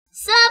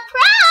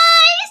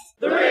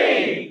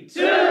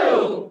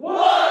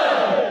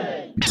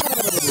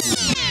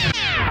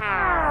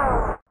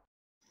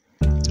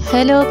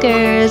Hello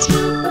kids,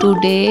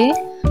 today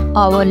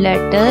our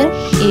letter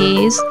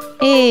is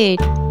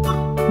 8.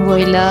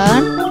 We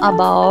learn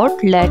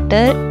about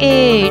letter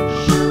 8.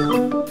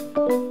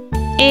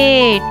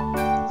 8.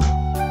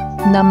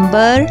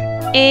 Number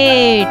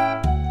 8.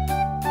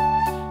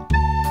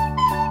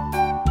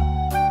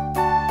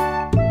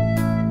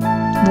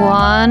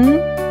 1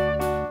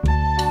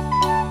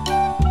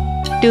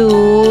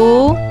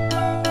 2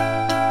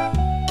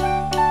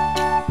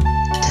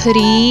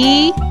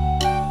 3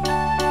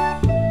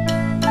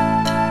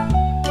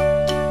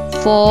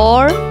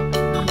 4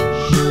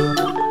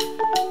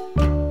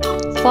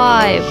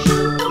 5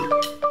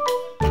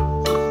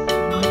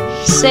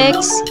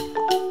 6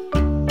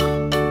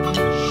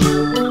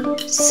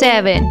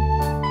 7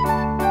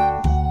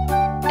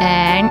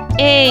 and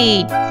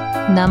 8.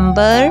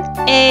 Number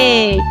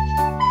 8.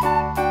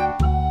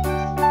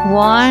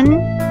 1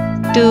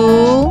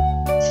 2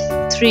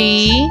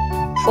 3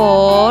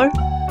 4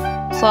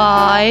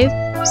 5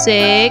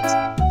 6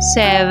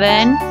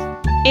 7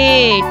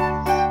 8.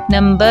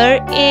 Number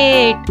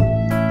 8.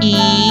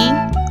 E-I-G-H-T.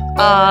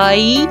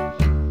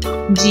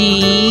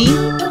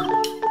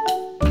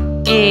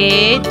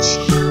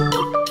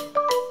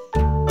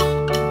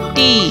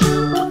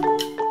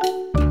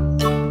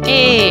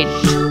 8.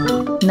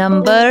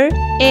 Number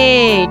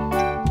 8.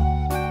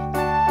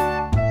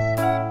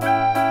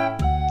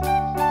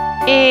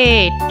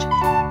 8.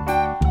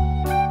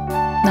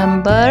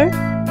 Number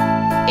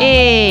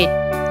 8.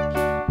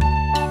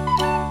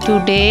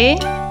 Today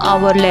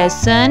our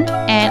lesson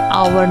and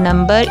our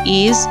number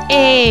is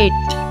 8.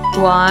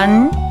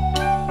 1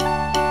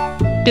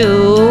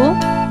 2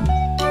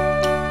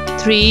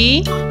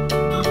 3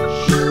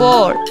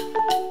 4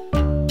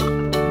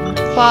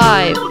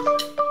 5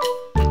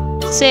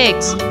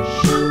 6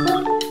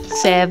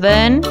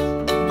 7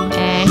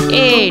 and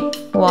 8.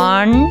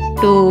 1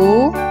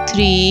 2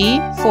 3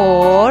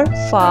 4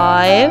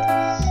 5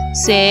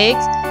 6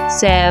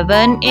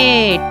 7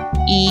 8.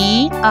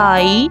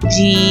 E-I-G-H-T.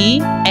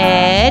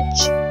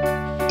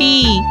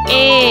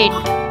 8.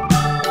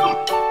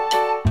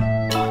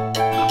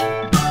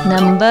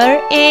 Number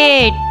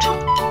 8.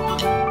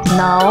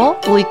 Now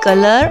we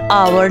color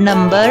our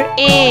number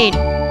 8.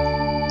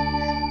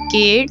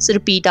 Kids,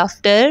 repeat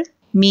after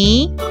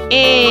me.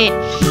 8.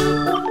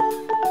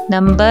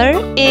 Number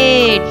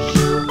 8.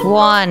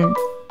 1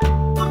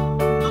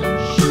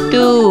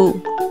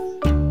 2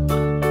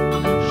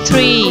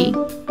 3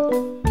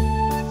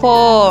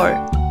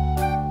 4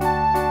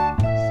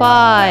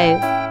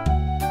 5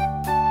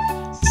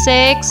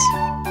 6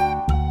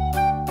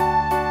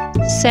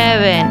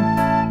 7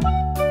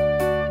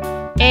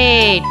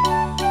 8.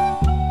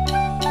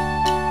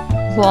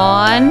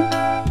 1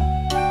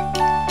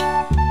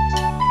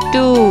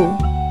 2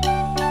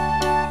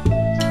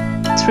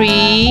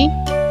 3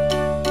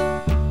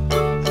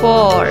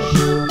 4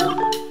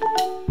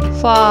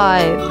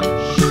 5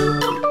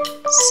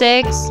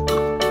 6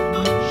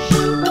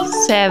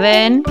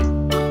 7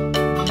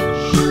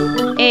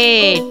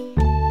 8.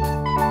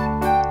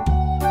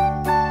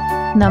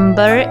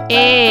 Number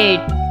 8.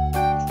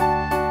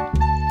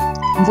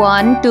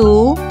 1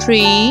 2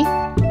 3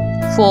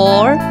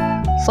 4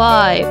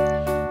 5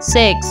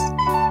 6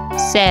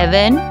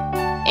 7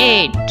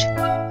 8.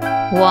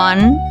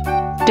 1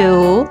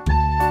 2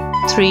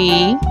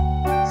 3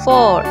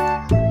 4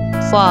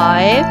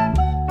 5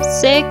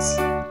 6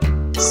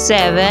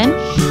 7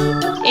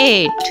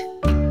 8.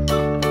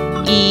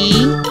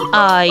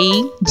 E-I-G-H-T.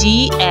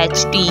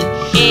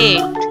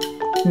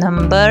 8.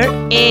 Number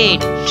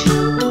 8.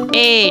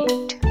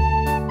 8.